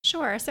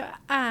Sure. So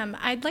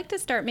I'd like to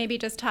start maybe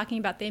just talking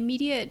about the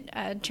immediate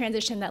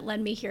transition that led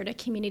me here to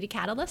Community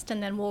Catalyst,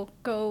 and then we'll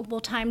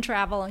time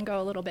travel and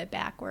go a little bit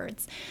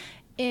backwards.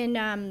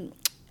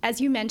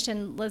 As you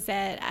mentioned,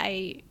 Lizette,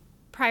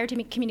 prior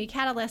to Community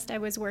Catalyst, I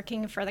was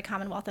working for the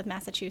Commonwealth of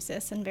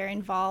Massachusetts and very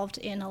involved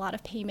in a lot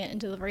of payment and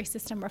delivery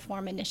system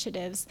reform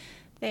initiatives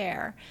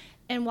there.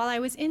 And while I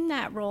was in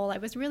that role, I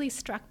was really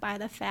struck by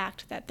the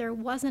fact that there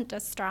wasn't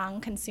a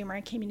strong consumer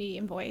and community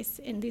voice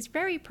in these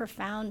very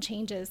profound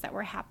changes that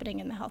were happening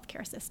in the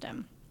healthcare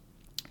system.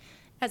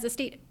 As a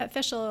state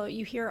official,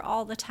 you hear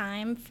all the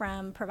time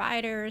from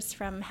providers,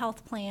 from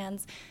health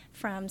plans,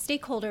 from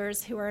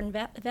stakeholders who are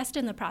invested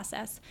in the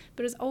process,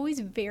 but it's always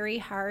very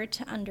hard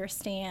to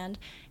understand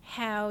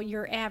how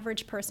your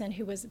average person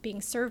who was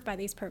being served by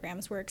these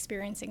programs were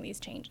experiencing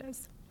these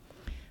changes.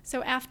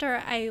 So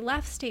after I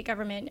left state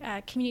government,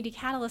 Community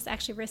Catalyst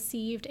actually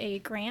received a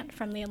grant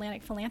from the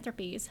Atlantic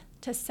Philanthropies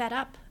to set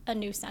up a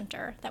new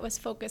center that was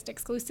focused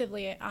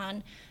exclusively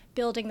on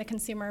building the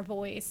consumer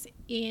voice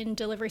in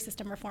delivery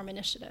system reform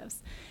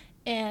initiatives.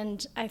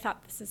 And I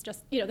thought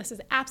this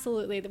is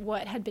absolutely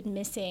what had been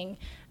missing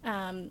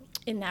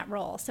in that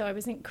role. So I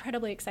was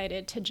incredibly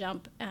excited to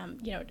jump,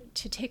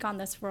 to take on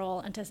this role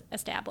and to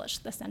establish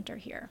the center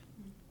here.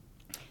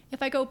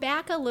 If I go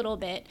back a little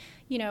bit,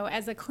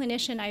 as a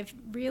clinician, I've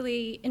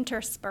really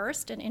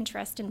interspersed an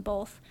interest in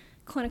both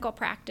clinical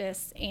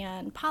practice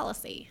and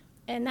policy.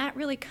 And that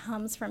really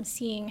comes from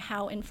seeing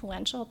how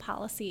influential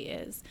policy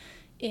is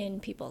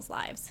in people's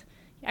lives.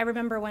 I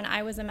remember when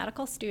I was a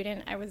medical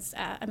student, I was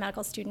a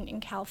medical student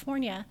in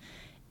California,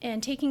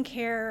 and taking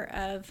care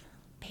of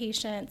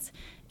patients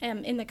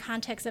in the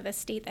context of a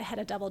state that had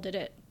a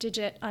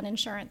double-digit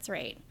uninsurance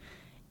rate.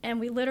 And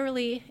we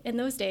literally, in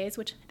those days,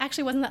 which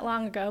actually wasn't that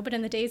long ago, but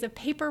in the days of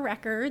paper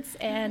records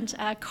and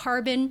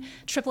carbon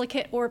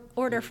triplicate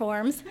order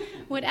forms,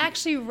 would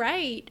actually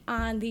write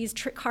on these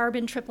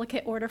carbon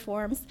triplicate order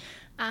forms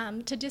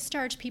to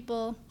discharge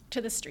people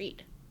to the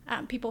street,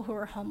 people who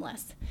were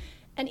homeless.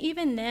 And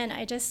even then,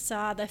 I just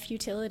saw the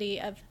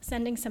futility of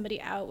sending somebody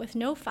out with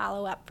no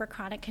follow-up for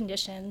chronic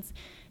conditions,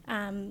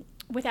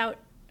 without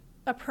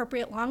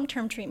appropriate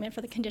long-term treatment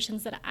for the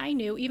conditions that I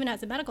knew, even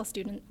as a medical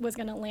student, was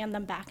going to land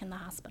them back in the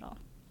hospital.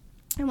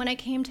 And when I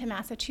came to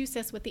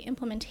Massachusetts with the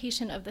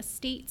implementation of the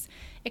state's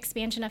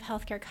expansion of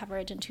healthcare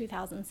coverage in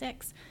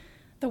 2006,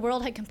 the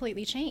world had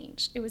completely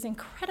changed. It was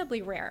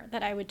incredibly rare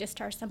that I would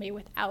discharge somebody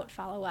without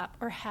follow-up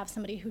or have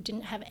somebody who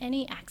didn't have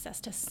any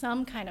access to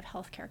some kind of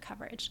healthcare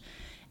coverage.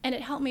 And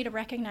it helped me to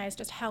recognize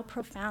just how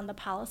profound the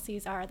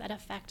policies are that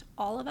affect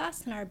all of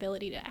us and our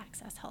ability to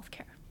access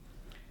healthcare.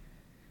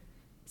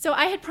 So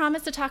I had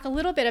promised to talk a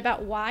little bit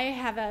about why I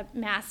have a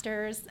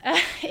master's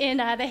in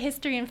the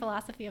history and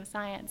philosophy of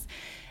science.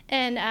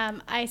 And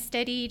I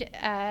studied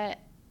at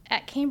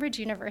Cambridge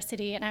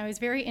University, and I was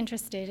very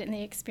interested in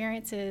the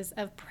experiences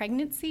of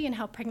pregnancy and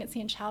how pregnancy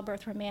and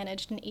childbirth were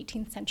managed in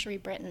 18th century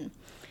Britain.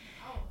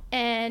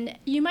 And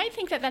you might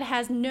think that that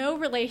has no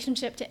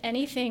relationship to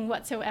anything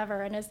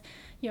whatsoever and is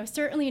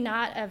certainly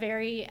not a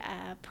very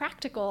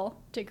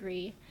practical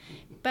degree.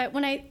 But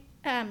when I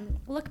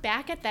look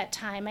back at that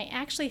time, I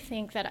actually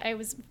think that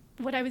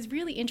what I was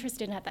really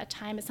interested in at that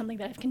time is something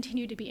that I've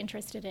continued to be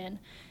interested in,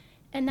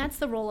 and that's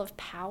the role of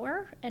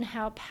power and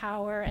how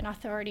power and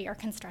authority are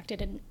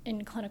constructed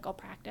in clinical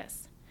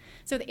practice.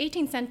 So the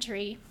 18th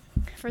century,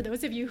 for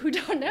those of you who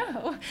don't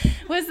know,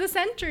 was the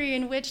century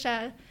in which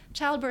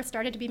childbirth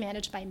started to be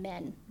managed by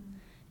men.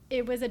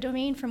 It was a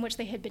domain from which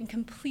they had been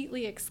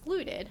completely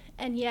excluded,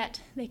 and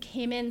yet they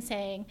came in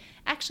saying,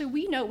 actually,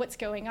 we know what's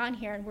going on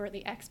here and we're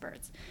the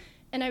experts.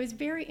 And I was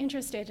very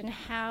interested in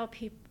how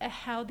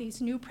these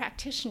new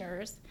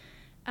practitioners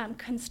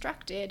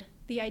constructed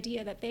the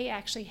idea that they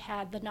actually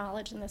had the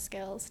knowledge and the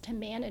skills to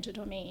manage a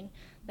domain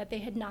that they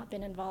had not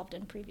been involved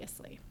in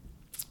previously.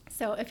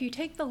 So if you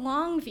take the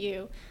long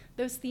view,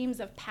 those themes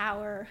of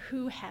power,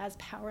 who has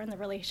power in the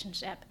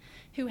relationship,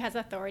 who has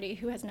authority,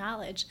 who has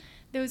knowledge,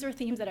 those are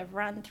themes that have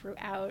run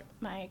throughout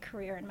my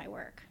career and my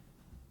work.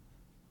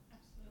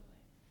 Absolutely.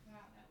 Wow,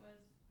 that was,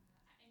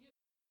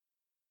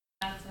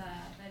 I knew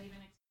that even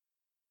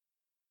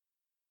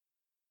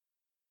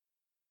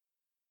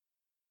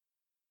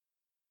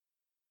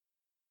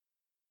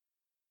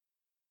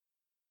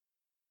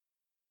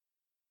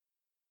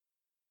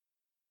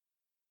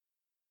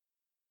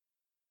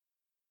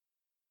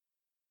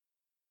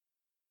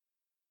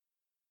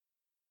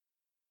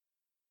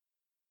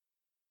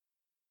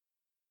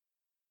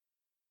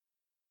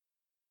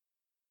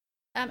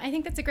I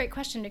think that's a great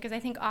question because I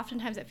think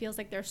oftentimes it feels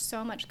like there's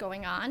so much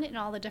going on in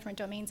all the different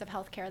domains of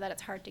healthcare that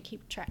it's hard to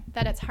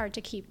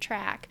keep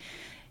track.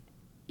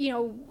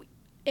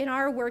 In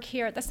our work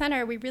here at the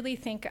center, we really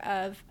think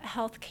of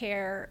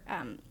healthcare,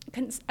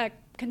 a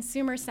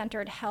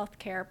consumer-centered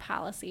healthcare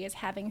policy as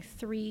having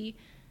three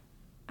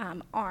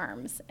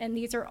arms, and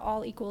these are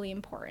all equally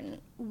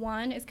important.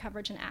 One is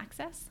coverage and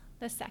access.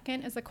 The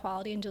second is the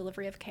quality and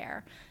delivery of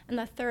care. And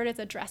the third is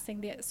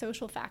addressing the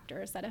social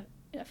factors that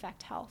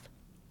affect health.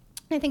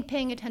 I think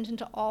paying attention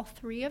to all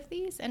three of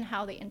these and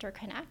how they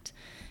interconnect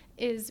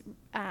is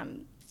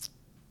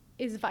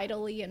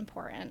vitally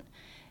important.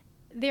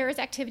 There is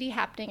activity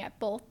happening at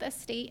both the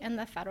state and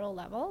the federal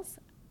levels.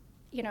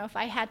 You know, if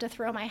I had to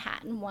throw my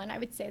hat in one, I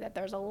would say that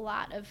there's a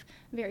lot of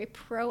very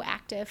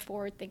proactive,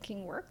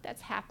 forward-thinking work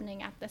that's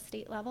happening at the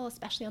state level,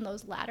 especially on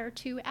those latter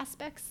two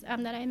aspects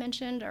that I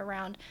mentioned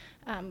around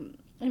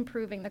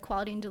improving the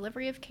quality and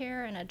delivery of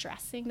care and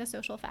addressing the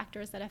social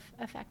factors that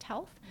affect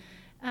health.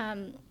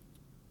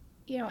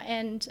 You know,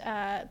 and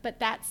but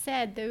that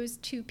said, those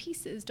two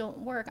pieces don't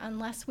work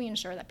unless we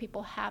ensure that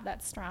people have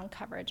that strong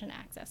coverage and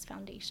access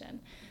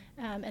foundation.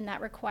 And that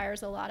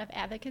requires a lot of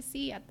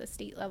advocacy at the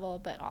state level,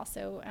 but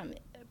also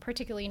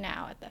particularly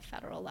now at the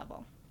federal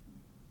level.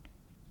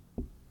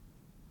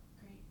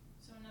 Great.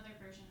 So another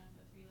version of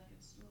the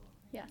three-legged stool.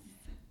 Right? Yes.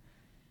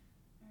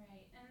 All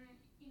right. And,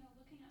 you know,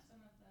 looking at some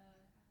of the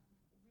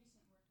recent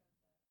work of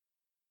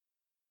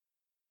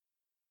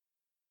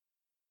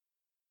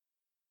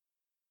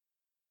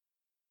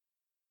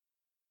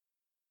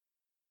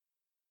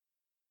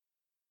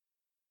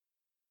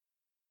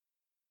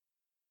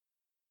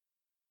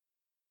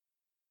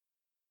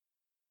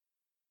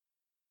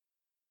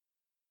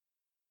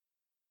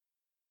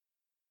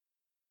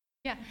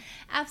Yeah,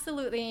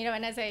 absolutely. You know,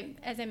 and as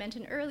I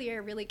mentioned earlier,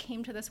 it really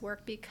came to this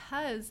work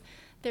because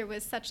there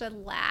was such a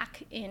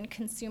lack in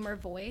consumer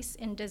voice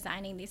in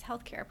designing these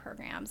healthcare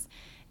programs.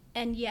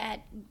 And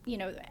yet, you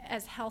know,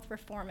 as health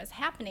reform is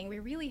happening, we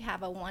really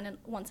have a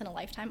once in a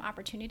lifetime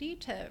opportunity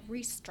to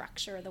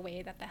restructure the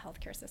way that the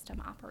healthcare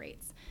system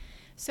operates.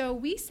 So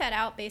we set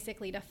out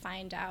basically to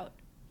find out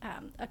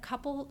a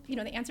couple, you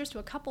know, the answers to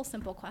a couple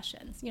simple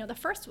questions. You know, the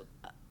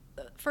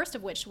first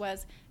of which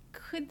was,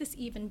 could this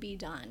even be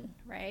done,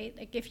 right?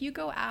 Like if you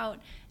go out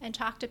and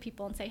talk to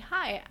people and say,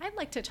 hi, I'd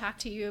like to talk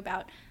to you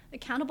about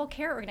accountable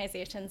care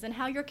organizations and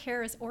how your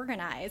care is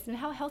organized and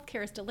how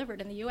healthcare is delivered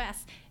in the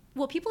US,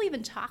 will people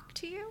even talk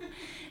to you?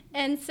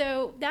 And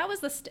so that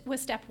was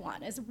was step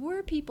one, is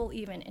were people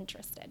even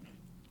interested?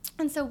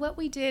 And so what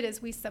we did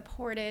is we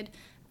supported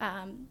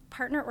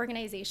partner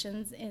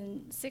organizations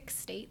in 6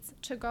 states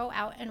to go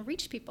out and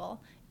reach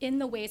people in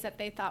the ways that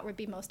they thought would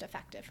be most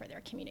effective for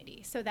their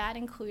community. So that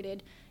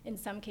included, in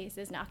some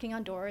cases, knocking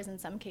on doors, in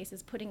some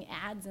cases, putting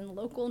ads in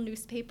local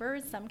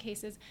newspapers, some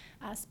cases,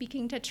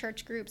 speaking to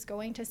church groups,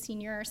 going to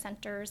senior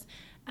centers,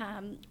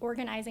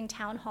 organizing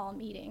town hall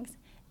meetings,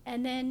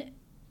 and then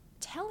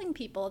telling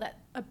people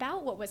that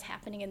about what was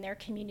happening in their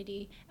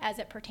community as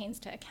it pertains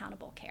to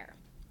accountable care.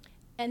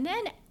 And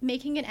then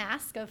making an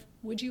ask of,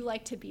 would you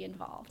like to be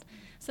involved?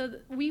 So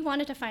we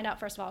wanted to find out,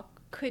 first of all,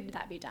 could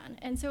that be done?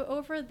 And so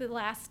over the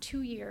last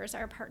 2 years,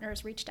 our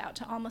partners reached out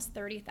to almost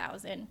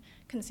 30,000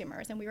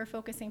 consumers. And we were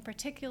focusing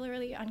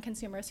particularly on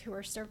consumers who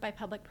are served by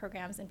public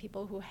programs and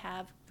people who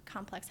have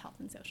complex health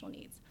and social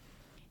needs.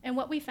 And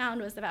what we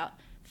found was about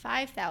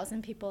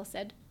 5,000 people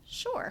said,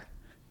 sure,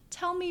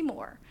 tell me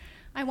more.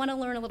 I want to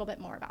learn a little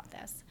bit more about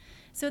this.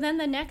 So then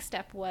the next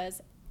step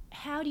was,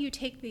 how do you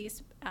take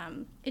these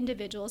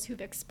individuals who've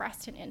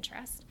expressed an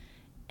interest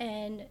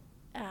and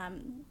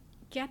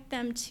get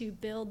them to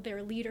build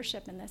their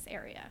leadership in this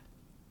area?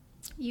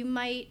 You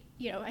might,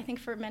 you know, I think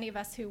for many of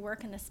us who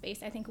work in this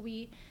space, I think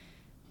we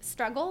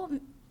struggle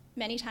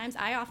many times,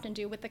 I often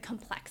do, with the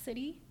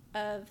complexity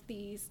of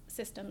these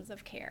systems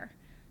of care.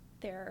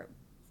 They're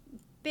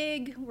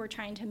big, we're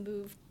trying to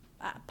move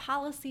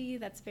policy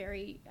that's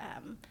very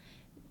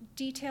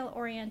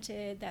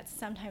detail-oriented, that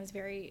sometimes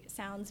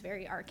sounds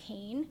very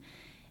arcane.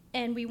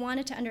 And we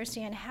wanted to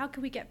understand, how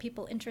could we get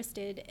people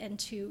interested and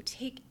to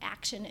take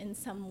action in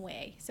some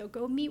way? So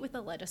go meet with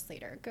a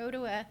legislator, go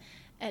to a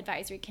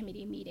advisory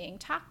committee meeting,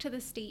 talk to the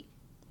state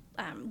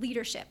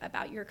leadership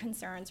about your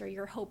concerns or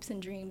your hopes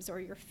and dreams or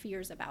your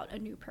fears about a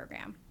new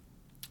program.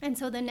 And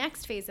so the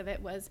next phase of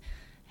it was,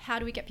 how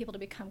do we get people to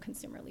become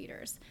consumer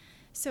leaders?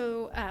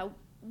 So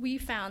we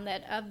found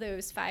that of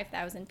those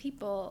 5,000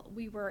 people,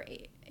 we were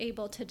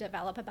able to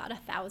develop about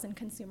 1,000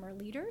 consumer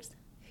leaders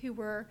who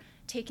were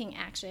taking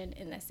action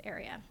in this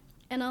area.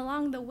 And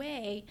along the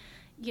way,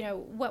 you know,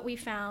 what we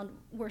found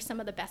were some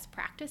of the best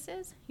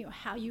practices, you know,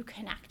 how you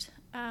connect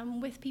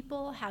with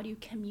people, how do you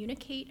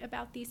communicate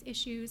about these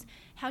issues,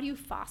 how do you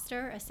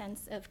foster a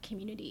sense of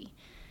community.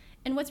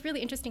 And what's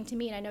really interesting to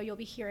me, and I know you'll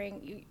be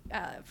hearing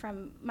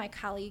from my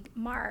colleague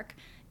Mark,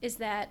 is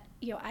that,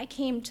 you know, I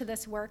came to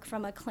this work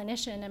from a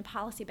clinician and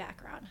policy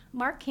background.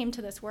 Mark came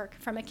to this work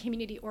from a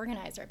community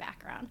organizer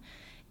background.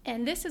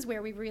 And this is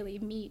where we really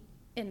meet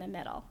in the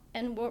middle.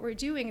 And what we're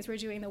doing is we're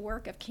doing the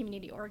work of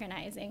community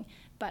organizing,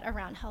 but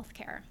around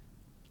healthcare.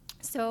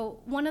 So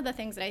one of the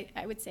things that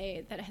I would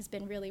say that has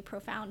been really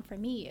profound for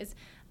me is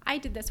I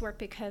did this work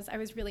because I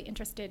was really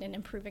interested in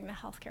improving the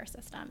healthcare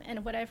system.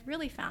 And what I've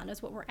really found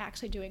is what we're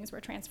actually doing is we're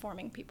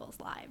transforming people's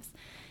lives.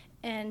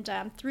 And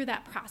through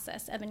that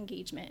process of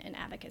engagement and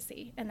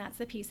advocacy. And that's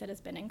the piece that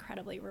has been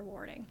incredibly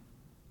rewarding.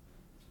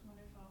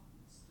 Wonderful.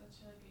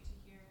 That's really great to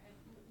hear.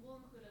 We'll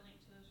include a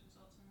link to those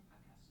results in the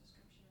podcast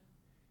description.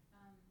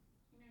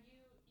 You know, you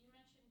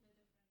mentioned the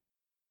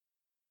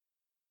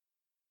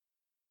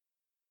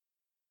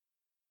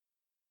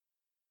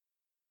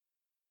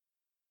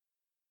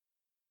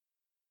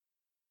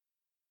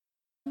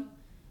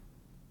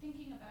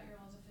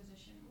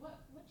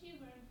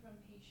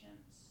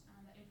patients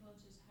that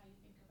influences how you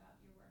think about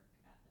your work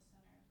at the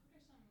center.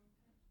 What are some kind of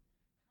concrete?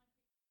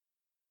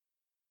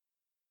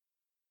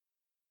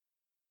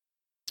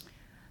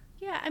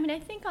 Yeah, I mean, I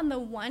think on the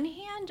one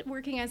hand,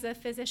 working as a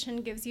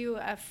physician gives you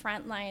a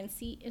frontline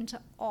seat into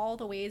all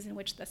the ways in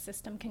which the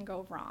system can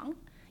go wrong.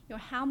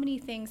 How many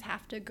things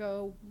have to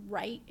go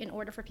right in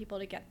order for people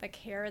to get the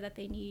care that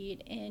they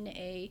need in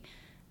a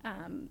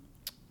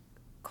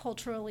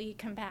culturally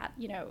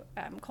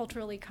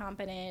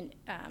competent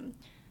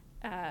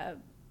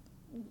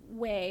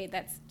way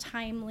that's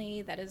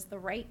timely, that is the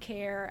right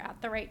care at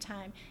the right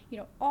time,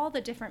 all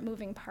the different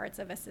moving parts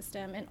of a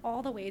system and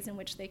all the ways in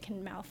which they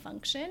can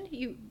malfunction.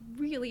 You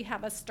really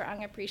have a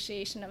strong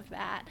appreciation of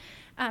that.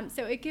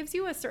 So it gives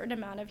you a certain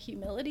amount of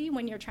humility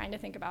when you're trying to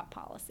think about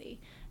policy,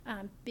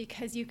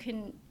 because you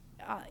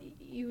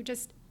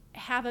just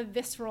have a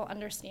visceral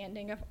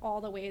understanding of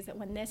all the ways that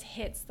when this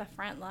hits the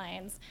front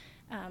lines,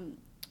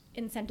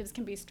 incentives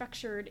can be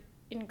structured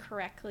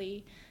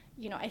incorrectly.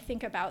 I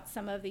think about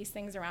some of these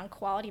things around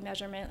quality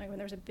measurement, like when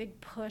there's a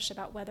big push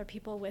about whether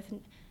people with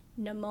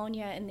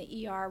pneumonia in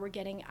the ER were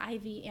getting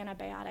IV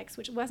antibiotics,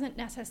 which wasn't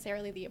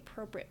necessarily the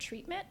appropriate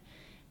treatment,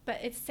 but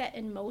it set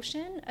in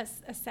motion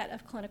a set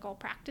of clinical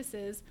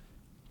practices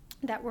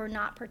that were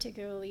not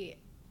particularly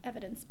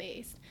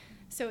evidence-based.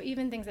 So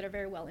even things that are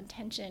very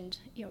well-intentioned,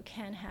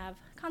 can have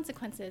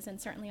consequences.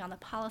 And certainly on the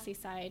policy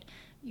side,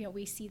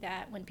 we see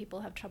that when people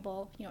have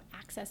trouble,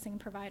 accessing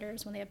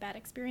providers, when they have bad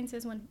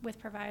experiences with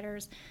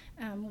providers,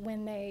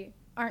 when they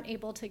aren't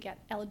able to get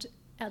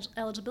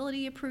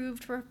eligibility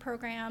approved for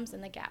programs,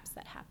 and the gaps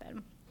that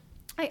happen.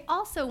 I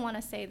also want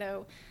to say,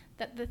 though,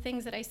 that the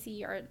things that I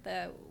see are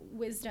the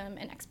wisdom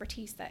and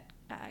expertise that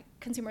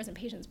consumers and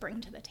patients bring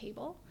to the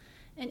table.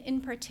 And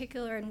in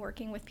particular, in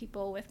working with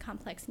people with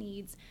complex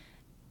needs,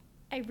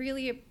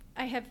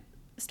 I have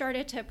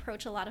started to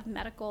approach a lot of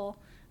medical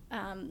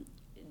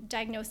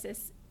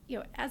diagnosis,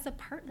 as a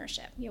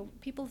partnership.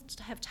 People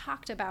have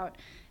talked about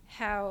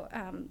how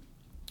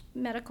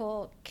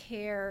medical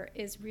care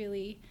is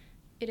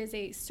it is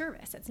a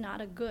service. It's not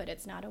a good.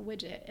 It's not a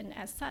widget. And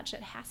as such,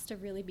 it has to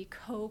really be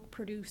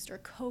co-produced or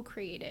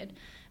co-created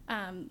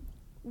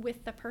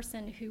with the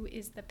person who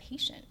is the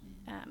patient.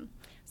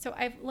 So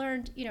I've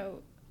learned,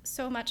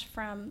 so much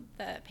from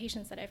the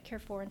patients that I've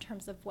cared for in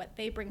terms of what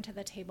they bring to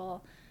the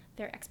table,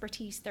 their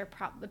expertise, their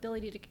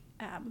ability to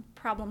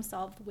problem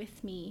solve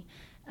with me,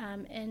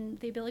 and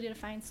the ability to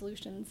find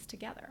solutions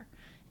together.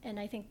 And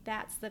I think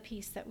that's the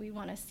piece that we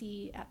want to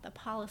see at the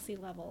policy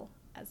level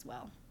as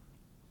well.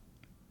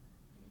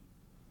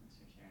 Thanks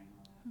for sharing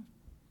all that.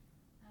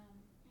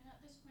 And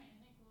at this point,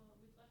 I think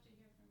we'd love to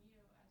hear from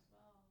you as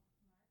well, Mark.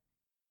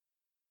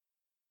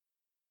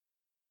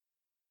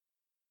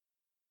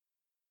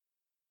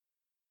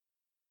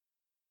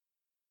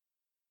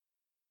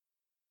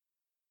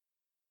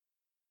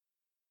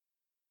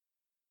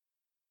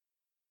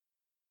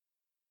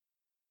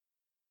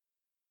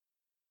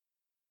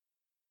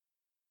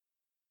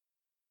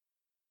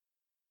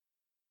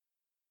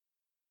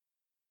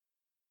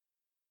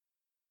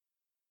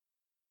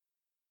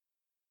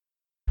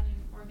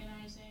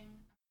 Organizing.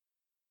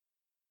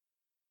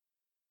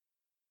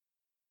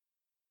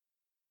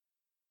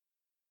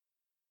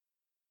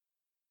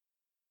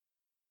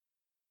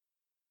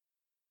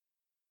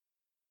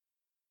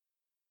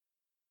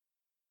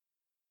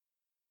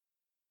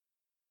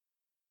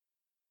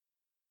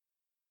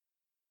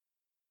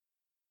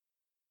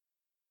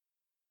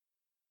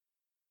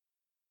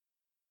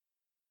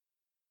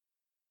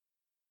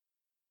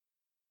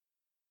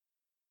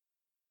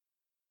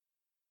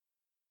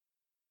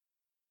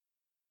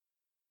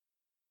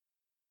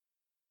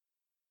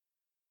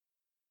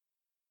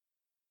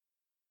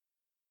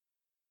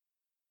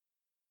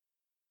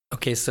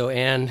 Okay, so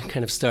Anne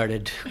kind of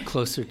started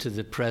closer to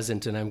the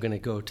present, and I'm going to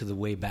go to the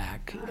way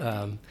back.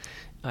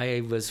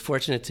 I was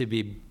fortunate to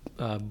be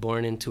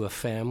born into a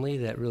family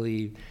that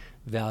really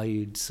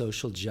valued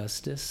social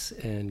justice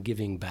and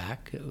giving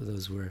back.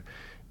 Those were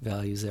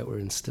values that were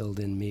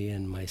instilled in me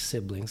and my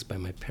siblings by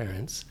my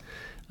parents.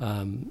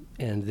 And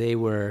they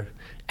were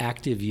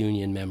active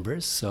union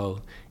members,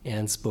 so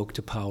Anne spoke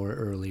to power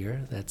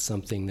earlier. That's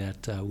something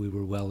that we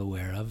were well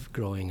aware of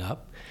growing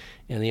up.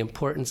 And the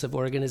importance of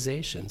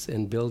organizations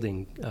and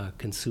building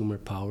consumer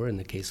power. In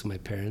the case of my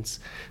parents,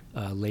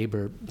 the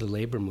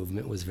labor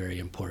movement was very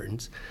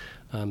important.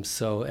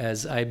 So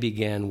as I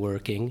began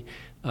working,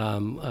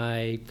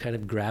 I kind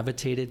of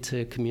gravitated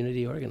to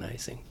community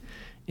organizing.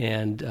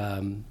 And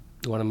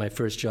one of my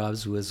first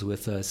jobs was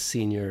with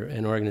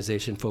an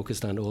organization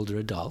focused on older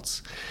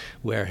adults,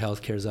 where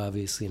healthcare is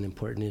obviously an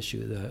important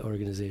issue. The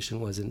organization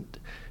wasn't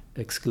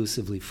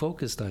exclusively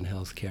focused on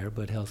healthcare,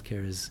 but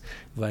healthcare is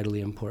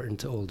vitally important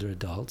to older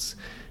adults.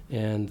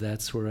 And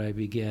that's where I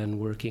began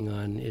working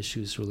on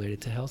issues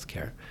related to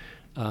healthcare.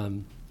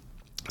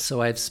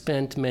 So I've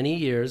spent many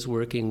years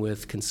working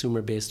with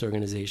consumer-based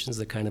organizations,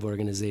 the kind of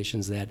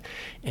organizations that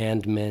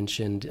Anne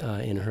mentioned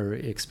in her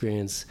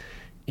experience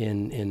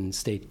in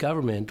state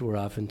government were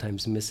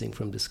oftentimes missing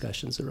from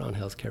discussions around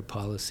healthcare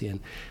policy. And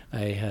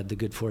I had the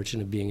good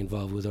fortune of being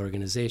involved with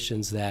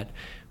organizations that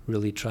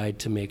really tried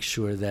to make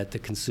sure that the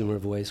consumer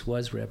voice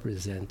was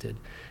represented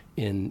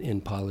in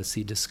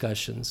policy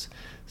discussions.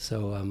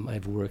 So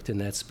I've worked in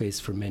that space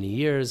for many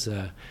years.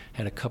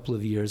 Had a couple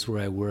of years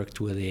where I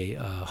worked with a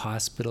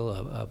hospital,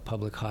 a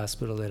public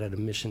hospital that had a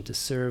mission to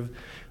serve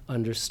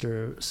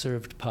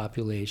underserved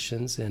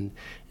populations, and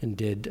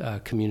did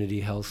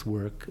community health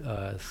work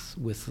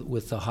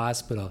with the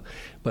hospital.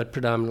 But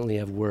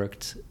predominantly I've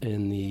worked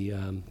in the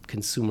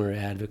consumer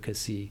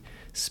advocacy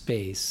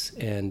space.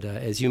 And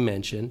as you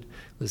mentioned,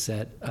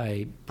 Lisette,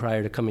 I,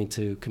 prior to coming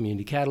to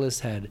Community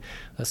Catalyst, had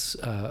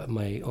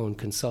my own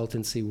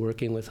consultancy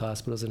working with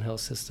hospitals and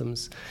health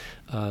systems.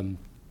 And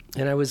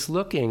I was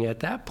looking at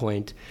that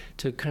point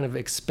to kind of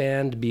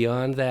expand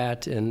beyond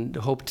that, and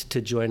hoped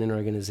to join an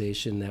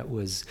organization that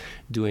was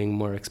doing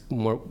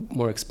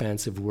more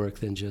expansive work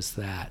than just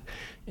that.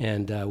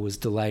 And was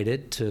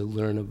delighted to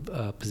learn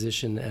a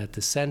position at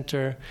the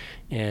center,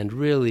 and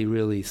really,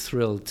 really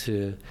thrilled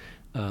to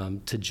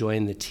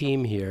join the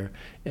team here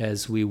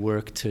as we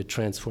work to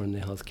transform the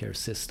healthcare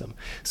system.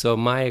 So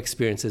my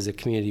experience as a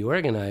community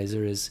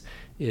organizer is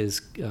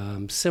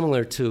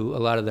similar to a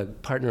lot of the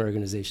partner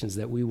organizations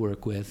that we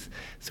work with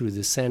through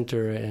the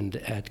center and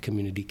at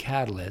Community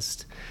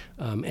Catalyst,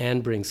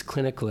 and brings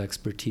clinical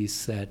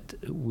expertise that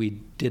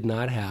we did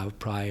not have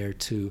prior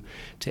to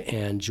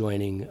Ann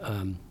joining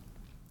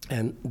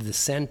and the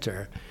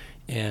center.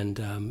 And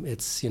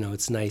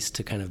it's nice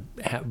to kind of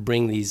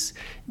bring these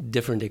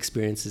different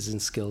experiences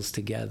and skills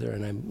together.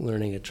 And I'm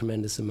learning a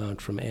tremendous amount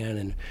from Ann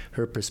and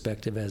her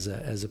perspective as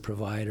a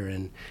provider.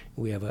 And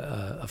we have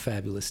a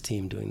fabulous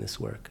team doing this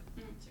work.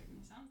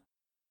 Certainly sounds.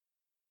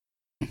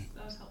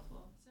 That was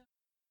helpful.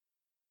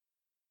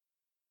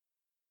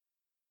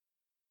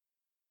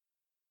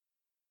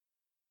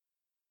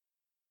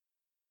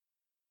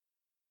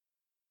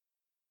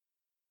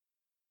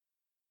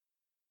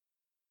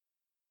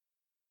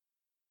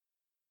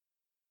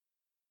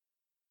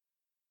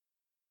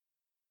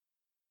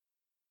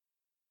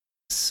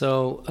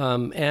 So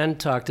Ann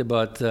talked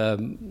about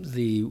the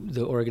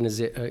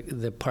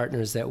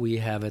partners that we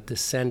have at the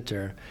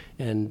center,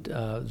 and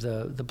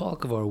the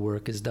bulk of our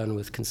work is done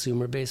with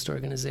consumer-based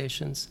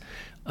organizations.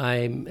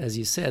 I'm, as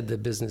you said, the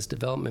business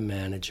development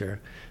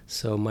manager.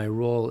 So my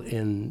role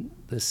in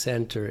the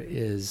center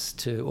is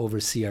to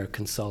oversee our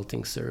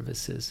consulting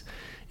services,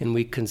 and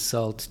we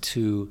consult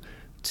to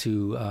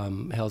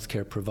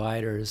healthcare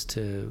providers,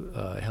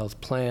 to health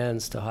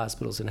plans, to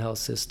hospitals and health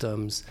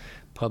systems,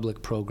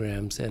 public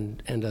programs,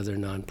 and other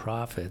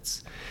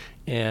nonprofits.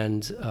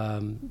 And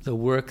the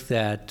work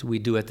that we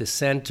do at the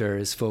center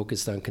is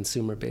focused on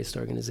consumer-based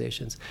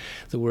organizations.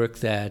 The work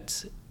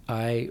that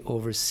I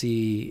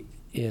oversee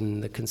in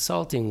the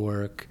consulting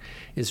work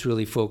is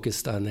really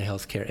focused on the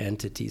healthcare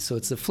entity. So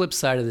it's the flip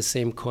side of the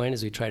same coin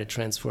as we try to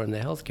transform the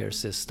healthcare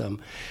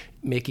system.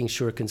 Making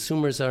sure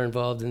consumers are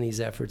involved in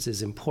these efforts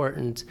is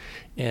important,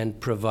 and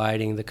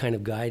providing the kind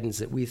of guidance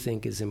that we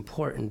think is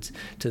important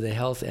to the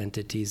health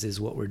entities is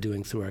what we're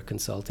doing through our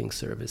consulting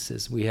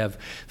services. We have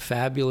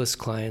fabulous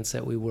clients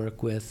that we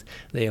work with.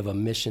 They have a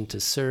mission to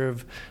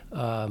serve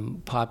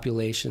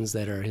populations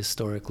that are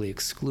historically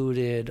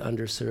excluded,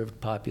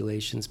 underserved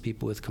populations,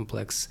 people with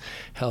complex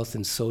health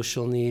and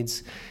social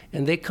needs.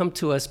 And they come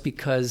to us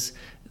because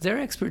their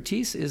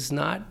expertise is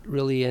not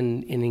really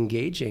in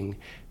engaging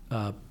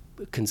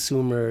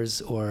consumers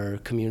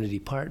or community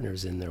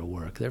partners in their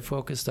work. They're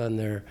focused on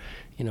their,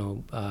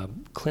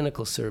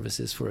 clinical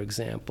services, for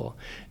example,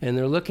 and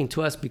they're looking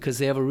to us because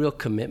they have a real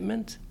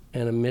commitment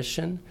and a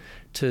mission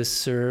to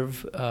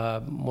serve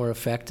more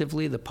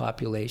effectively the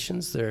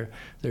populations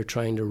they're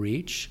trying to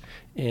reach.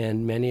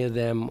 And many of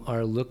them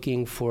are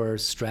looking for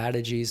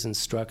strategies and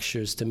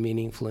structures to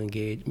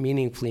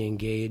meaningfully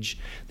engage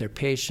their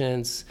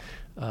patients,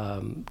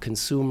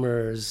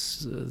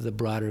 consumers, the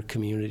broader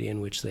community in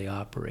which they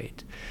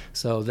operate.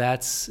 So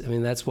that's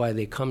why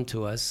they come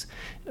to us,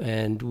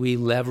 and we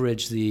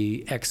leverage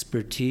the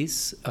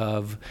expertise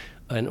of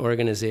an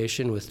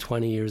organization with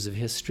 20 years of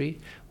history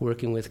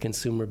working with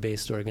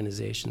consumer-based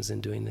organizations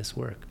and doing this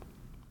work.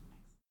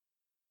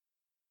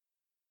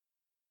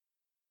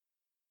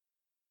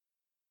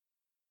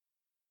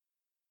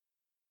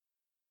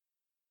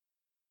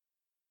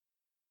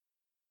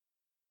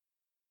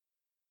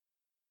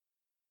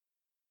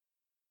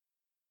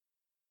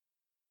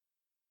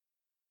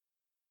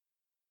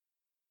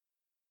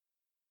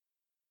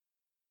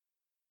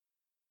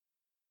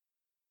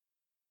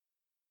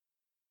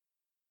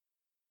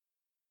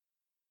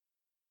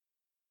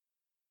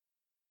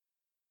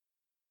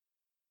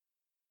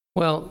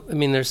 Well,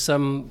 there's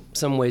some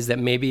ways that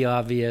may be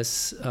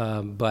obvious,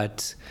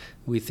 but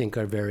we think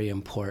are very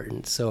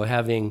important. So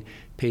having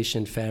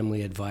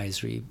patient-family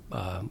advisory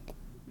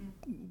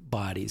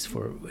bodies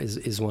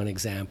is one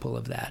example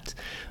of that.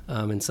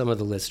 And some of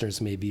the listeners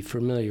may be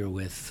familiar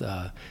with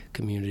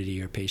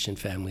community or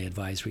patient-family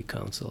advisory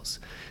councils.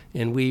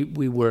 And we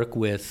work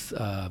with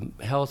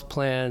health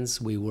plans,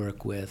 we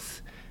work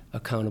with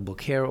accountable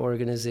care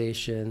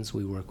organizations.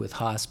 We work with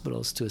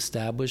hospitals to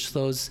establish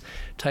those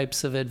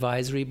types of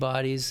advisory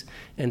bodies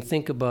and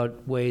think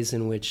about ways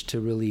in which to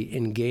really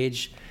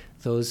engage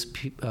those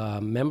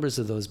members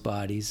of those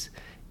bodies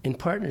in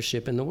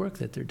partnership in the work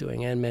that they're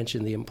doing. Anne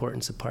mentioned the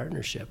importance of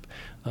partnership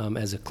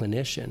as a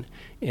clinician.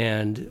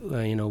 And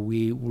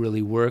we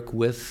really work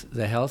with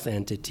the health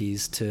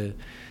entities to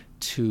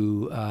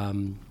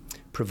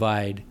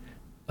provide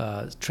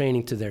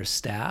training to their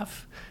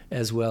staff,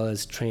 as well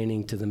as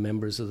training to the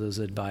members of those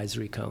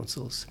advisory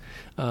councils,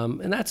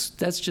 and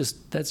that's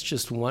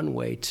just one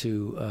way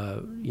to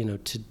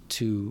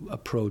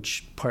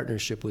approach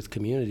partnership with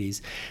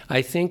communities.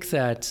 I think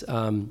that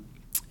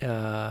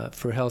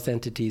for health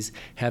entities,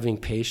 having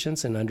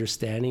patience and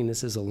understanding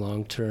this is a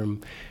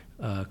long-term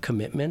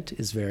commitment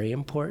is very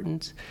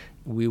important.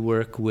 We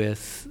work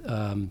with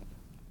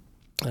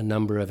a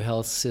number of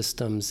health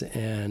systems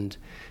and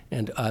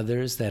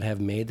others that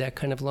have made that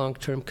kind of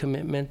long-term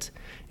commitment.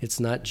 It's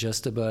not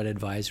just about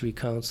advisory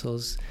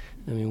councils.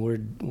 I mean,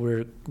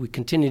 we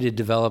continue to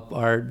develop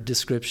our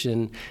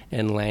description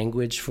and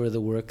language for the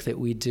work that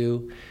we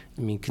do.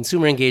 I mean,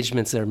 consumer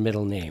engagement's our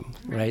middle name,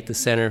 right? The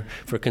Center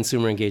for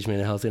Consumer Engagement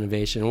and Health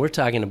Innovation. And we're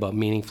talking about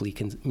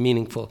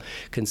meaningful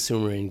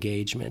consumer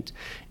engagement.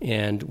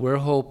 And we're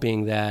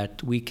hoping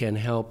that we can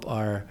help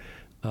our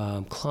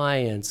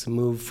clients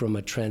move from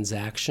a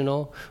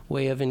transactional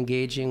way of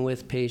engaging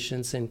with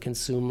patients and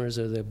consumers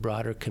or the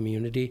broader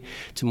community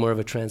to more of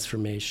a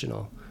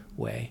transformational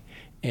way.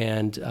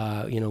 And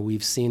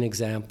we've seen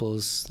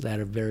examples that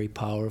are very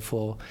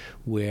powerful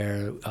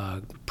where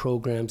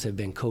programs have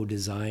been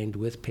co-designed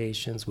with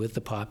patients, with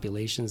the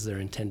populations they're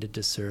intended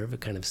to serve.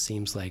 It kind of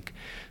seems like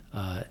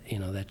that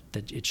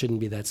it shouldn't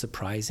be that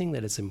surprising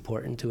that it's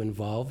important to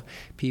involve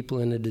people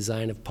in the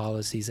design of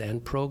policies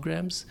and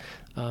programs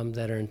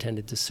that are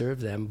intended to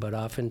serve them. But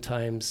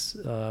oftentimes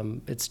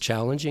it's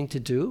challenging to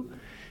do,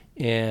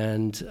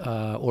 and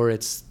or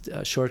it's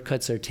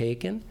shortcuts are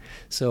taken.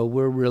 So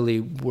we're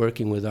really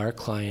working with our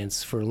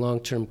clients for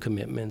long-term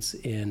commitments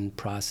in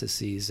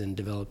processes and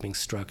developing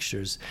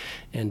structures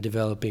and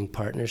developing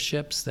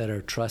partnerships that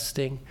are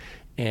trusting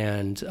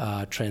and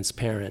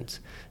transparent,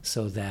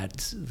 so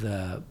that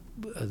the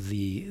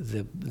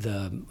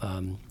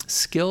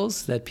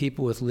skills that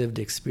people with lived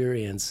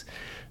experience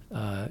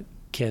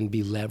can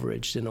be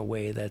leveraged in a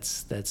way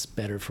that's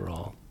better for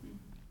all.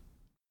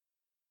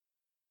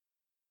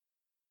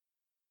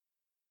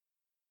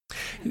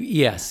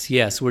 Yes.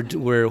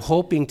 We're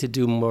hoping to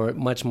do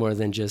much more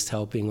than just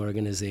helping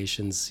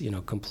organizations,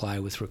 comply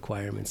with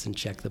requirements and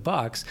check the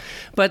box.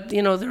 But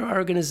there are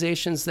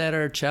organizations that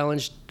are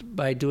challenged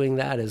by doing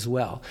that as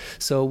well.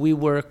 So we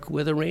work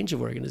with a range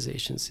of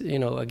organizations.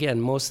 Again,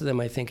 most of them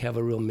I think have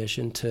a real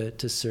mission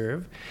to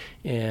serve,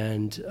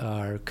 and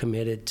are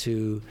committed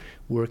to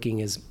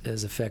working as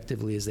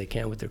effectively as they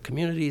can with their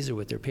communities or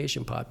with their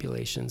patient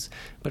populations.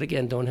 But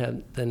again, don't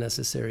have the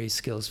necessary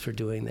skills for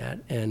doing that.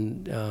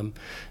 And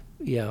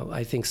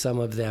I think some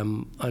of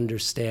them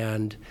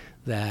understand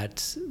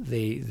that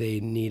they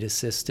need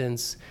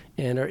assistance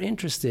and are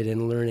interested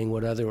in learning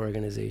what other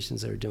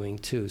organizations are doing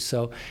too.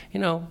 So,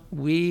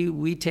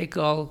 we take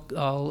all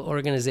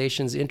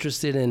organizations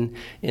interested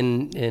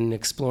in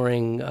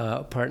exploring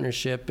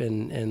partnership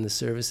and the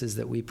services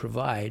that we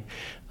provide.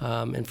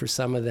 And for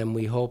some of them,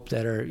 we hope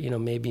that are,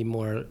 maybe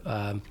more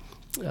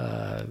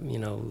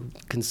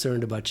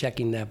concerned about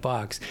checking that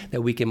box,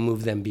 that we can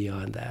move them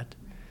beyond that.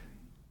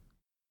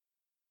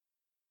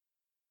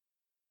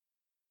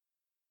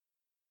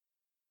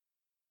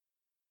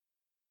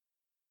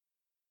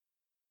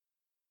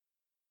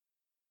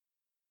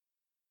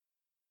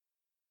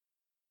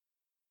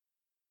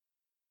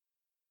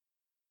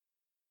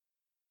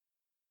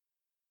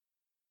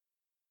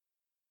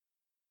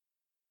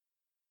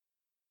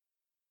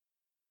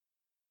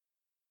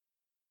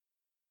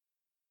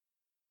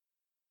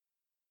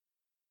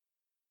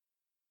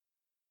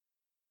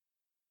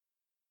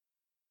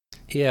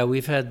 Yeah,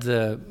 we've had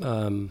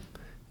the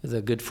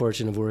good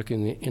fortune of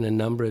working in a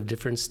number of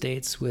different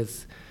states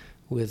with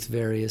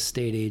various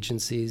state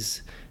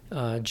agencies.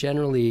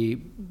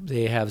 Generally,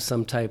 they have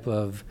some type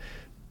of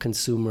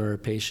consumer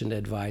patient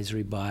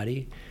advisory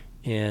body,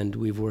 and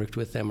we've worked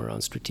with them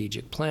around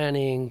strategic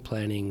planning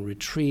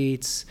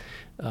retreats,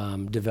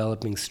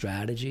 developing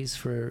strategies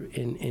for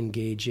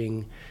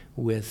engaging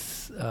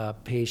with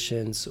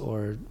patients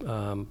or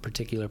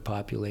particular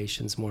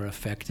populations more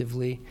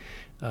effectively,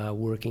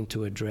 working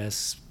to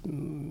address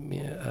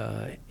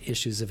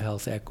issues of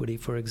health equity,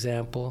 for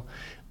example.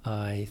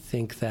 I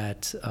think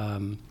that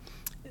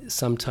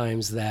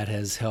sometimes that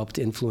has helped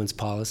influence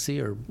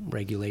policy or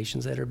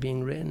regulations that are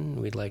being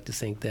written. We'd like to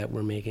think that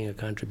we're making a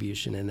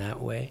contribution in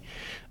that way.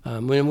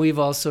 And we've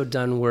also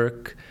done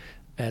work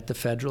at the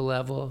federal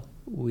level.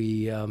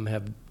 We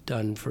have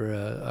done for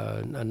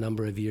a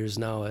number of years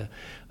now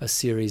a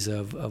series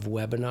of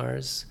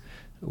webinars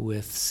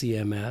with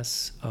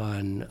CMS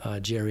on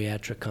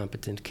geriatric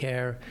competent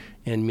care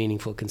and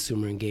meaningful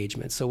consumer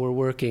engagement. So we're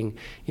working,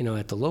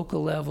 at the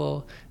local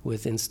level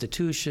with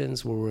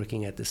institutions. We're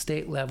working at the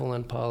state level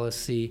on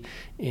policy,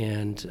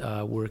 and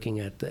working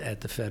at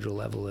the federal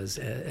level, as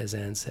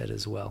Ann said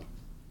as well.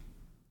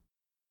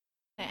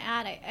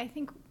 I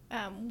think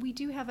we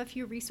do have a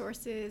few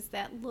resources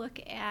that look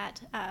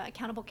at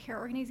accountable care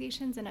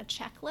organizations and a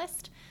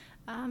checklist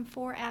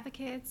for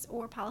advocates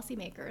or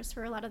policymakers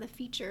for a lot of the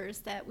features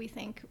that we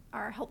think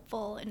are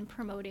helpful in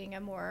promoting a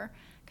more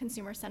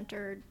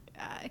consumer-centered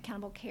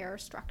accountable care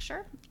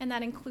structure. And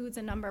that includes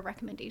a number of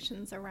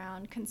recommendations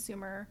around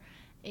consumer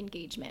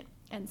engagement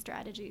and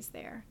strategies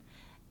there.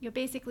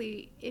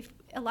 Basically, if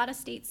a lot of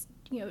states,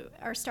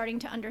 are starting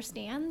to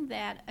understand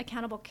that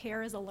accountable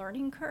care is a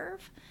learning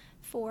curve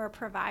for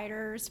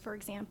providers, for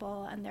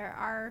example, and there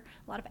are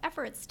a lot of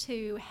efforts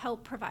to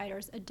help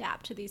providers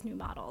adapt to these new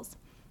models.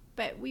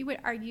 But we would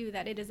argue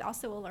that it is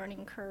also a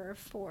learning curve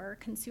for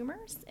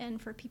consumers and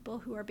for people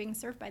who are being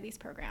served by these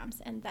programs.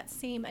 And that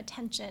same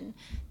attention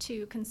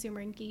to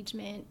consumer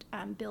engagement,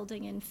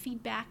 building in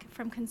feedback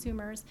from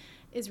consumers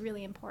is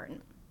really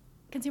important.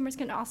 Consumers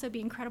can also be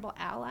incredible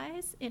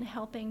allies in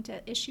helping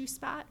to issue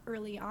spot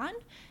early on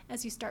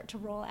as you start to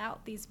roll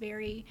out these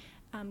very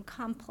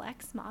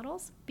complex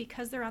models,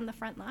 because they're on the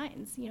front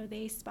lines.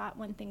 They spot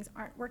when things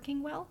aren't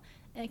working well,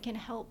 and it can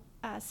help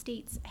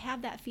states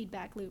have that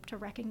feedback loop to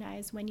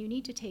recognize when you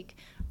need to take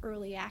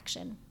early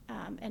action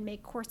and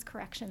make course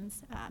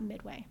corrections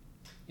midway.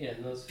 Yeah,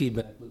 and those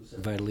feedback loops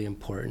are vitally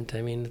important.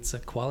 It's a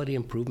quality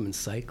improvement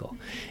cycle.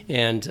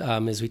 And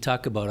as we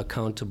talk about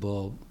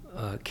accountable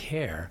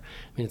care,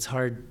 it's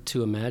hard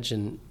to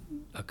imagine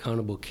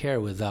accountable care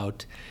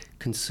without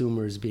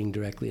consumers being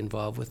directly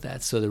involved with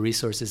that. So the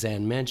resources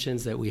Ann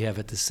mentions that we have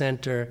at the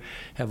center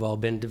have all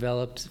been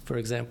developed, for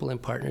example, in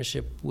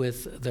partnership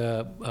with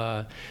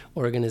the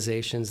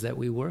organizations that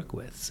we work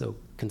with. So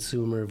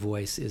consumer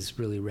voice is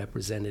really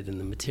represented in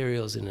the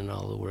materials and in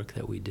all the work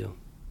that we do.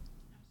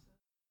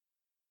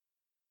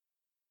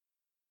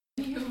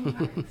 So I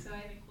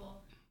think we'll.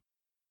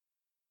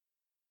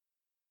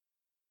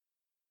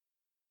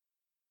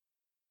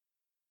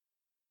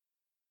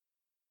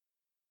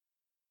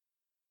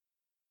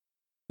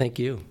 Thank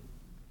you.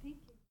 Thank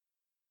you.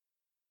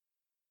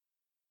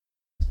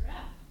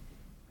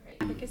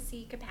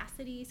 Advocacy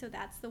capacity, so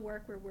that's the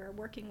work where we're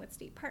working with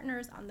state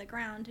partners on the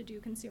ground to do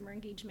consumer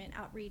engagement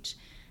outreach.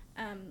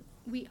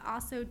 We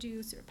also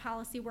do sort of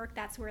policy work.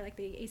 That's where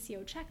the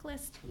ACO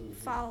checklist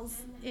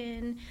falls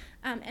in,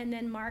 and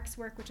then Mark's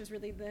work, which is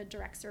really the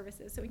direct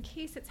services. So in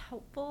case it's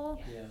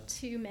helpful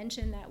to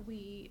mention that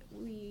we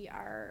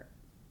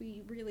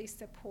really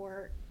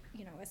support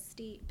a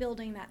state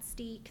building that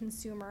state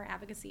consumer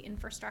advocacy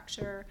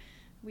infrastructure.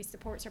 We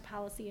support our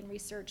policy and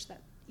research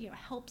that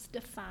helps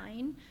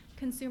define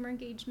consumer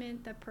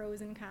engagement, the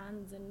pros and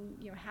cons, and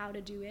how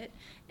to do it.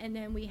 And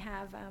then we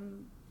have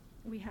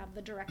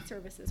the direct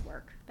services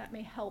work that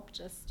may help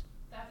just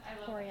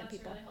orient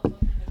people.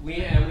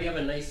 Really we have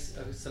a nice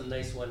some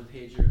nice one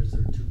pagers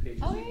or 2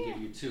 pages we can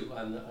give you too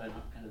on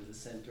kind of the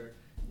center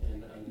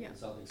and on the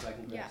consulting. So I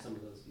can grab some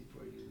of those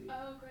before you leave.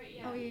 Oh, great,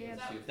 yeah. Oh, yeah.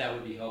 So if that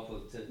would be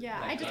helpful to.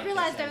 I just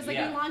realized I was we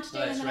launched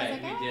it, and then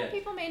right, I was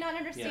people may not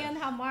understand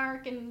how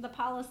Mark and the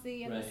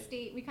policy and the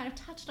state. We kind of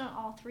touched on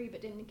all three,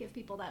 but didn't give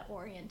people that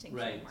orienting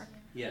framework.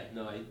 Yeah.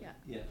 No. So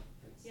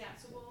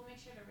we'll make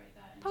sure to write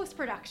that in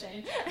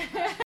post-production.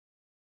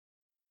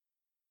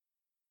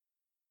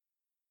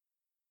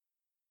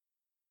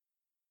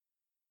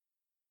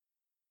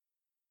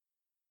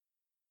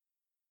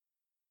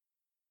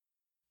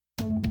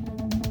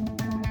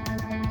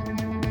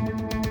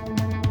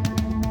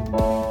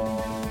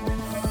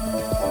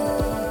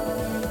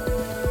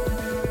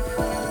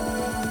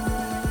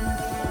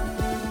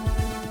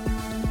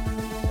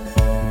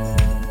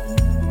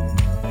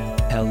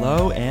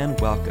 Hello and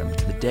welcome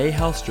to the Day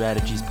Health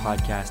Strategies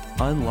podcast,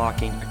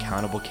 Unlocking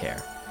Accountable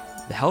Care,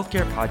 the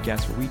healthcare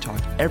podcast where we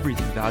talk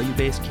everything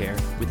value-based care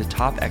with the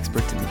top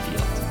experts in the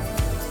field.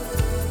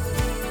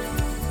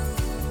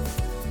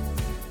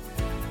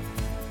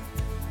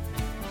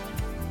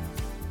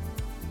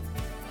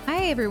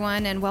 Hi,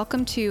 everyone, and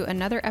welcome to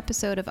another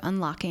episode of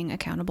Unlocking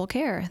Accountable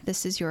Care.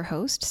 This is your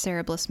host,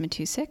 Sarah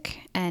Bliss-Matusik,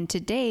 and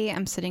today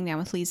I'm sitting down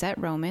with Lisette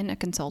Roman, a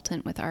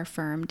consultant with our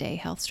firm, Day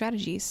Health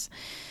Strategies.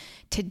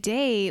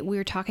 Today,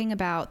 we're talking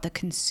about the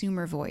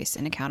consumer voice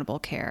in accountable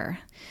care.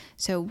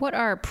 So what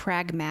are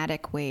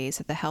pragmatic ways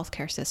that the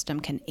healthcare system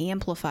can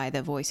amplify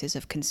the voices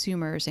of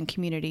consumers and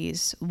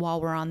communities while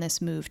we're on this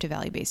move to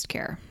value-based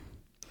care?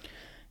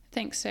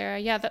 Thanks, Sarah.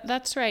 Yeah,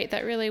 that's right.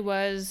 That really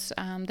was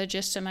the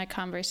gist of my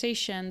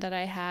conversation that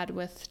I had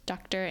with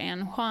Dr.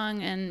 Ann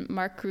Huang and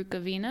Mark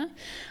Rukavina.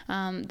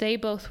 They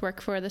both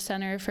work for the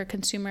Center for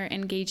Consumer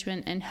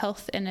Engagement and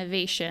Health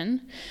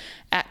Innovation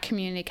at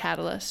Community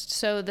Catalyst.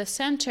 So the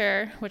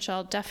center, which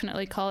I'll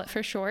definitely call it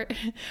for short,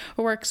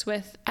 works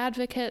with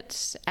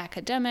advocates,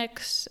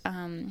 academics,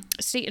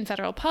 state and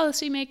federal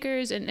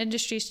policymakers, and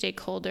industry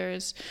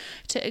stakeholders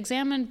to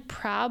examine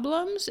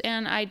problems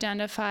and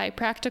identify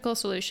practical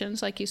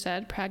solutions, like you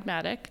said,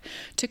 pragmatic,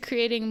 to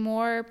creating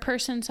more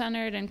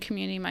person-centered and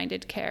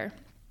community-minded care.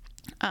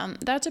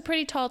 That's a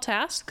pretty tall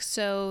task,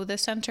 so the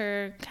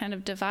center kind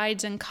of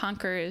divides and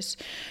conquers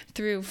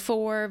through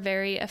 4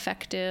 very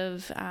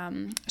effective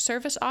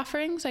service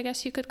offerings, I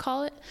guess you could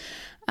call it.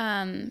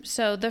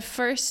 So the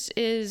first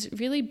is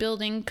really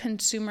building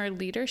consumer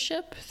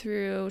leadership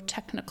through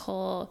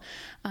technical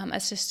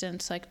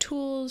assistance like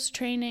tools,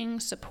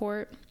 training,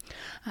 support.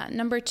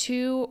 Number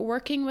 2,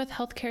 working with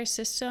healthcare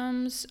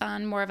systems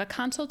on more of a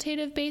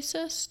consultative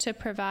basis to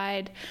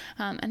provide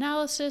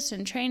analysis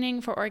and training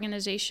for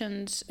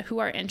organizations who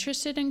are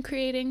interested in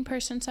creating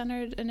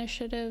person-centered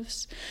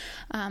initiatives.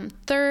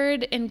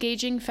 Third,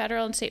 engaging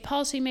federal and state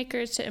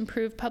policymakers to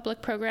improve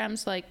public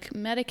programs like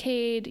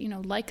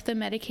Medicaid, like the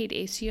Medicaid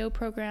ACO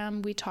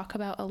program we talk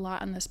about a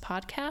lot on this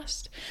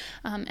podcast.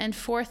 And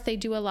fourth, they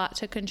do a lot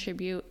to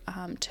contribute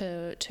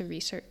to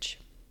research.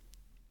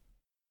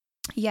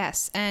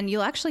 Yes, and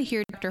you'll actually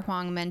hear Dr.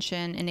 Huang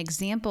mention an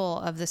example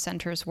of the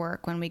center's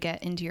work when we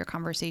get into your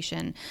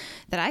conversation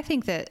that I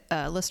think that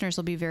listeners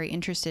will be very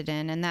interested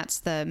in, and that's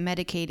the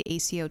Medicaid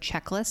ACO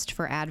checklist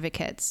for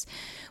advocates.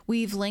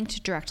 We've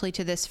linked directly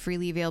to this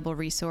freely available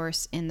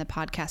resource in the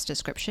podcast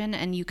description,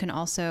 and you can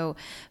also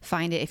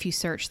find it if you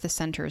search the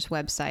center's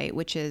website,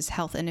 which is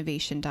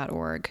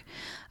healthinnovation.org.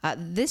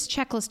 This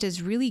checklist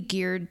is really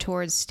geared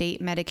towards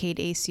state Medicaid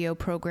ACO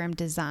program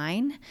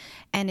design,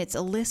 and it's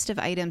a list of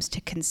items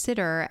to consider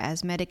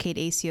as Medicaid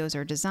ACOs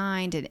are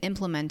designed and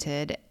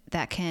implemented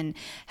that can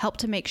help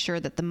to make sure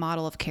that the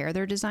model of care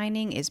they're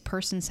designing is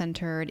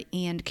person-centered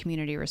and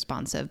community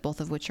responsive,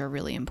 both of which are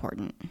really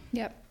important.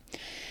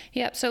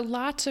 Yep, so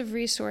lots of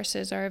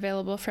resources are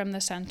available from the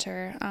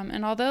center.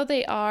 And although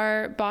they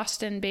are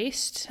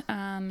Boston-based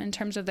in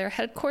terms of their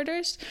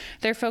headquarters,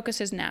 their focus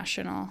is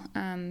national.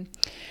 I'm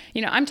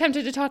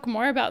tempted to talk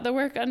more about the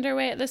work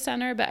underway at the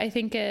center, but I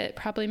think it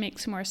probably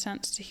makes more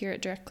sense to hear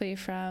it directly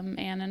from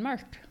Ann and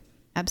Mark.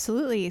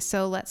 Absolutely.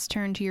 So let's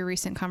turn to your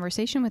recent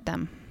conversation with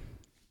them.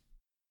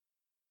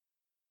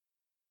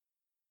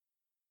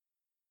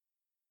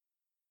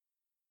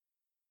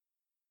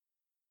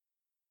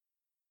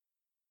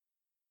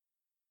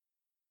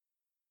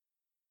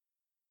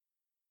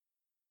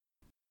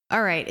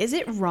 All right. Is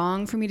it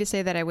wrong for me to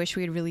say that I wish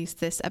we had released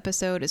this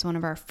episode as one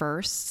of our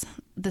firsts?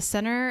 The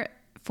Center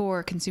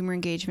for Consumer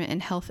Engagement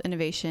and Health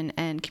Innovation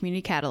and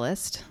Community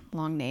Catalyst,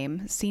 long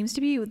name, seems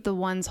to be the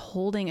ones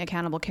holding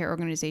accountable care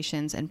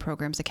organizations and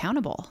programs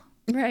accountable.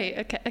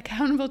 Right.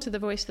 Accountable to the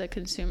voice of the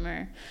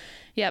consumer.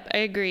 Yep, I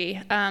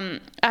agree. I'm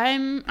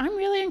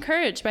really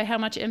encouraged by how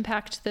much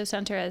impact the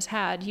center has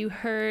had. You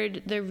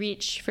heard the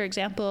reach, for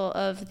example,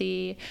 of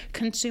the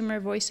Consumer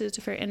Voices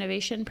for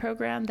Innovation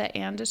program that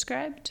Ann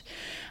described.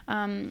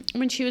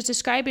 When she was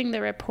describing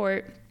the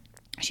report,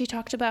 she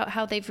talked about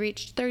how they've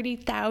reached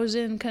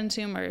 30,000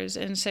 consumers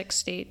in 6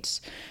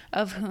 states,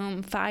 of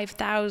whom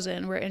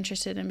 5,000 were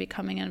interested in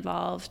becoming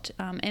involved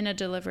in a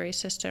delivery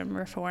system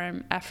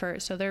reform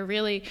effort. So they're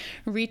really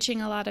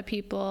reaching a lot of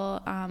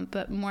people,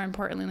 but more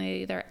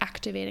importantly, they're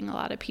activating a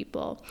lot of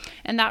people.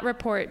 And that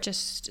report,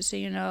 just so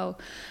you know,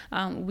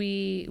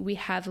 we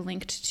have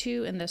linked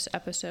to in this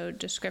episode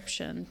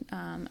description,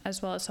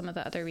 as well as some of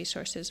the other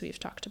resources we've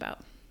talked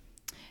about.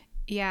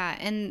 Yeah,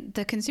 and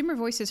the Consumer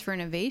Voices for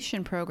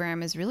Innovation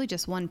program is really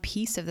just one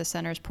piece of the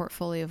center's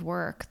portfolio of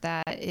work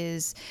that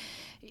is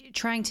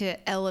trying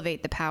to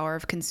elevate the power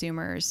of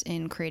consumers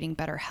in creating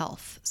better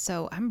health.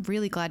 So I'm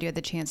really glad you had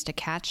the chance to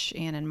catch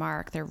Ann and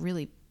Mark.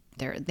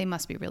 They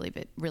must be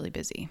really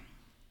busy.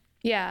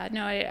 Yeah,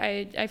 no,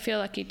 I feel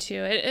lucky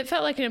too. It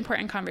felt like an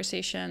important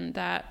conversation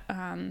that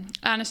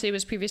honestly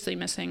was previously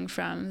missing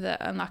from the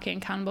Unlocking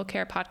Accountable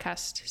Care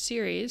podcast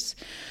series.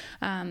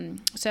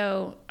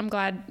 So I'm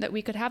glad that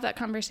we could have that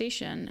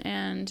conversation.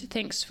 And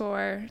thanks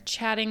for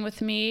chatting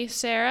with me,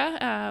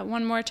 Sarah,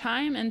 one more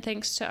time. And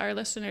thanks to our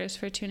listeners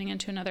for tuning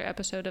into another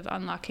episode of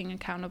Unlocking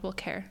Accountable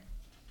Care.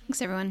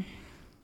 Thanks, everyone.